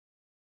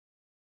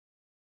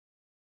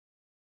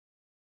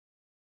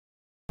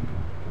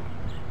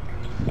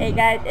Hey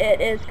guys,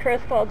 it is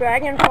Crystal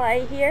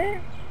Dragonfly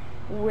here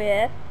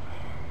with,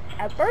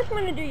 first I'm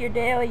going to do your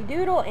daily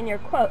doodle and your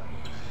quote,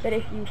 but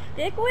if you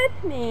stick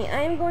with me,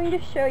 I'm going to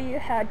show you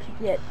how to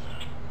get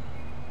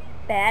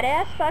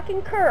badass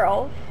fucking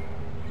curls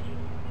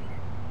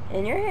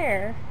in your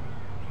hair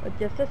with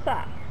just a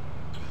sock.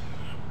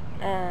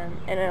 I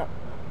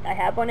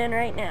have one in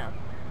right now.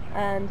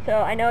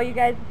 So I know you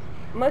guys,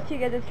 most of you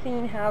guys have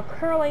seen how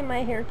curly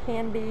my hair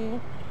can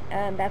be.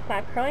 That's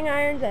not curling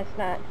irons,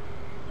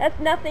 that's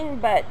nothing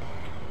but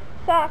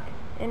sock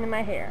into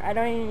my hair. I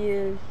don't even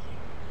use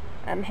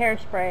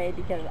hairspray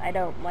because I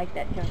don't like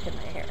that junk in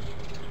my hair.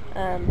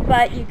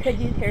 But you could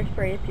use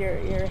hairspray if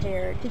your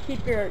hair, to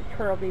keep your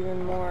curls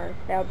even more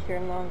bouncy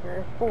and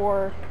longer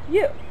for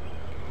you.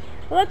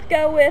 Let's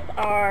go with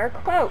our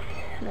quote.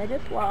 And I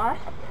just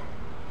lost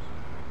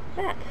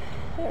that.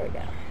 There we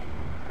go.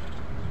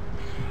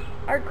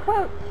 Our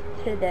quote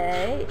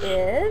today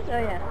is,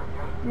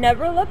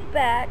 never look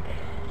back,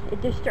 it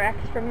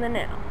distracts from the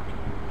now.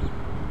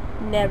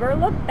 Never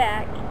look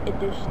back, it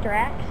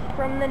distracts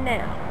from the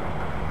now.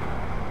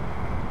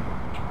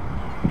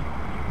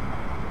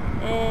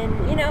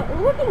 And, you know,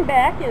 looking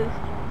back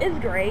is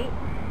great.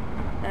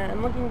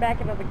 Looking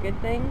back at all the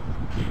good things.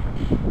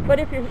 But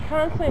if you're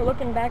constantly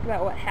looking back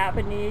about what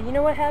happened to you, you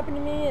know what happened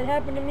to me, it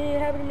happened to me, it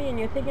happened to me, and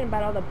you're thinking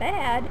about all the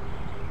bad,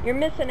 you're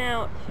missing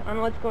out on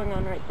what's going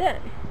on right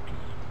then.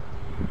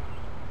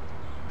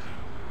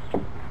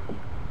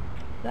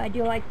 So I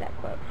do like that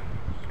quote.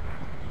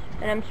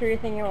 And I'm sure you're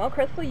thinking, well,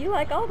 Crystal, you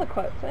like all the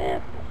quotes.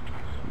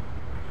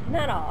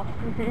 Not all.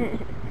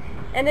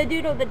 And the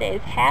doodle of the day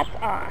is hats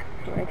off.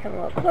 I'm going to come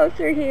a little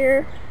closer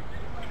here.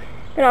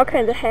 Got all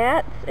kinds of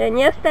hats. And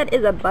yes, that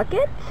is a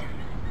bucket.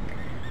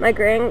 My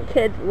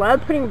grandkids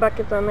love putting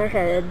buckets on their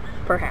heads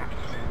for hats.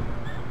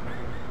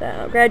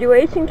 So,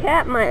 graduation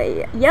cap,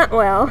 my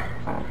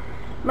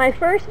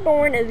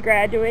firstborn is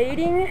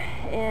graduating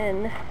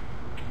in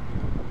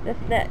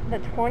the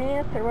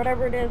 20th or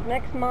whatever it is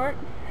next month.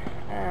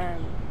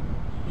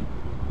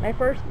 My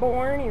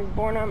firstborn, he was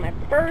born on my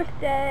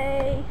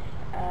birthday.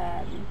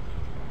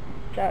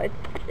 So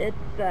it's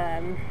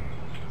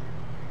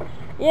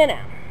you know,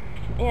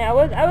 I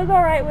was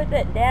all right with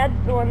it.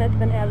 Dad's the one that's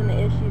been having the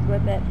issues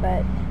with it,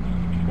 but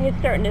he's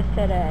starting to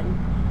sit in.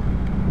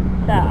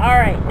 So, all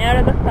right, now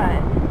to the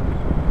fun.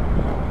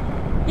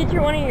 Get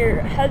one of your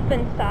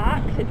husband's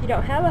socks. If you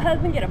don't have a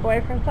husband, get a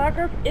boyfriend's sock.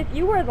 Or if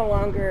you wear the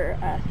longer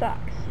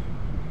socks,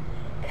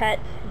 cut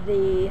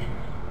the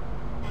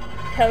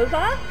toes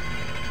off,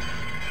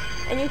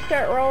 and you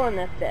start rolling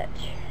this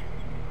bitch.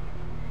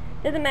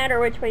 Doesn't matter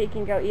which way you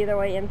can go, either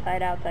way,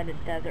 inside, outside,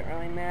 it doesn't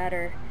really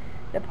matter.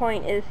 The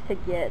point is to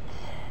get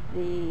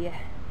the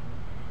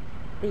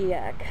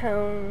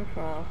cone,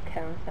 well,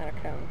 cone, it's not a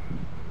cone,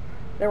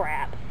 the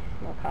wrap,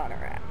 we'll call it a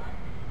wrap.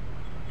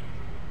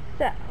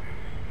 So,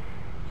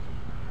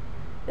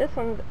 this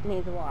one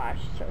needs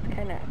washed, so it's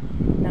kind of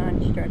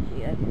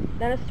non-stretchy,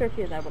 not as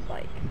stretchy as I would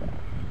like,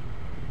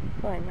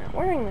 so I'm not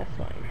wearing this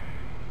one.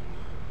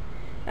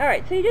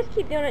 Alright, so you just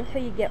keep doing it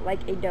until you get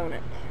like a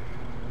donut,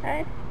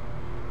 okay?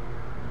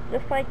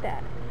 Just like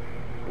that.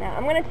 Now,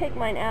 I'm going to take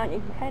mine out and you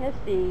can kind of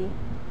see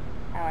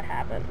how it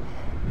happens.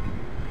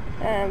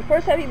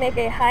 First off, you make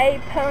a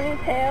high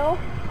ponytail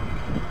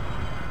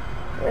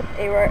with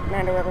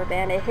not a rubber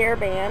band, a hair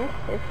band,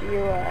 if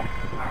you,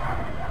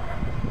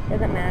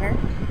 doesn't matter,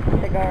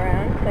 to go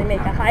around. So you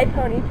make a high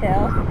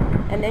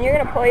ponytail, and then you're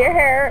going to pull your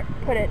hair,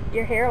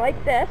 your hair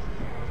like this.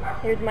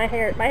 Here's my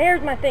hair. My hair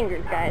is my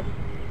fingers, guys.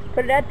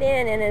 Put it at the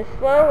end, and then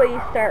slowly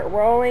start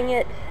rolling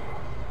it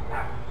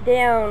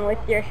down with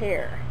your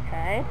hair,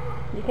 okay?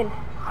 You can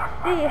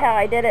see how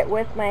I did it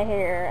with my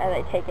hair as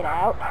I take it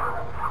out.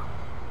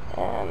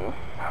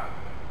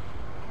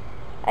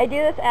 I do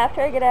this after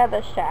I get out of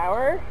the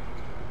shower,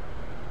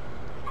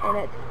 and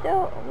it's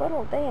still a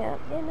little damp,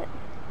 isn't it?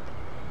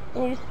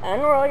 And you just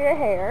unroll your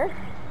hair,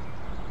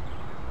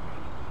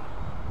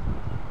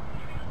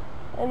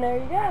 and there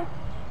you go.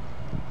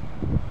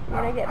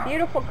 You're going to get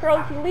beautiful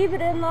curls. If you leave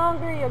it in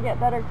longer, you'll get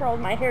better curls.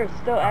 My hair is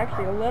still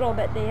actually a little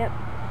bit damp,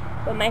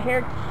 but my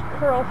hair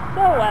curls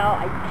so well,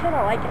 I kind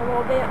of like it a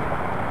little bit.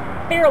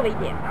 Barely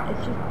damp.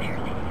 It's just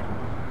barely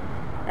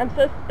damp.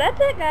 So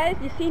that's it, guys.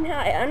 You seen how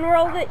I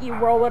unrolled it? You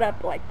roll it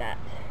up like that.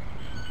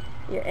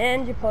 Your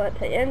ends, you pull it to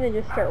the ends and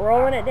just start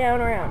rolling it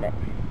down around it.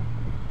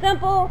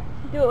 Simple.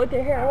 Do it with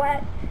your hair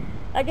wet.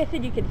 Like I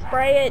said, you can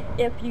spray it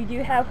if you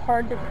do have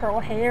hard to curl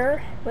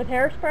hair with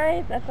hairspray.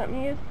 If that's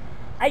something you use.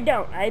 I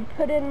don't. I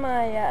put in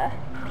my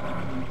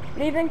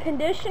leave-in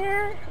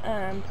conditioner,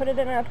 put it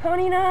in a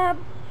pony knob,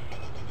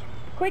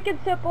 quick and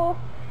simple,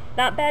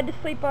 not bad to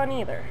sleep on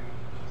either.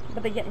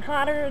 But they're getting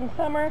hotter in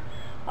summer,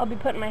 I'll be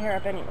putting my hair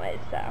up anyways,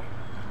 so.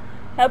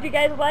 Hope you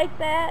guys like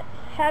that.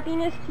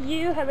 Happiness to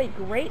you. Have a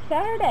great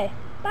Saturday.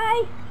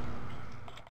 Bye.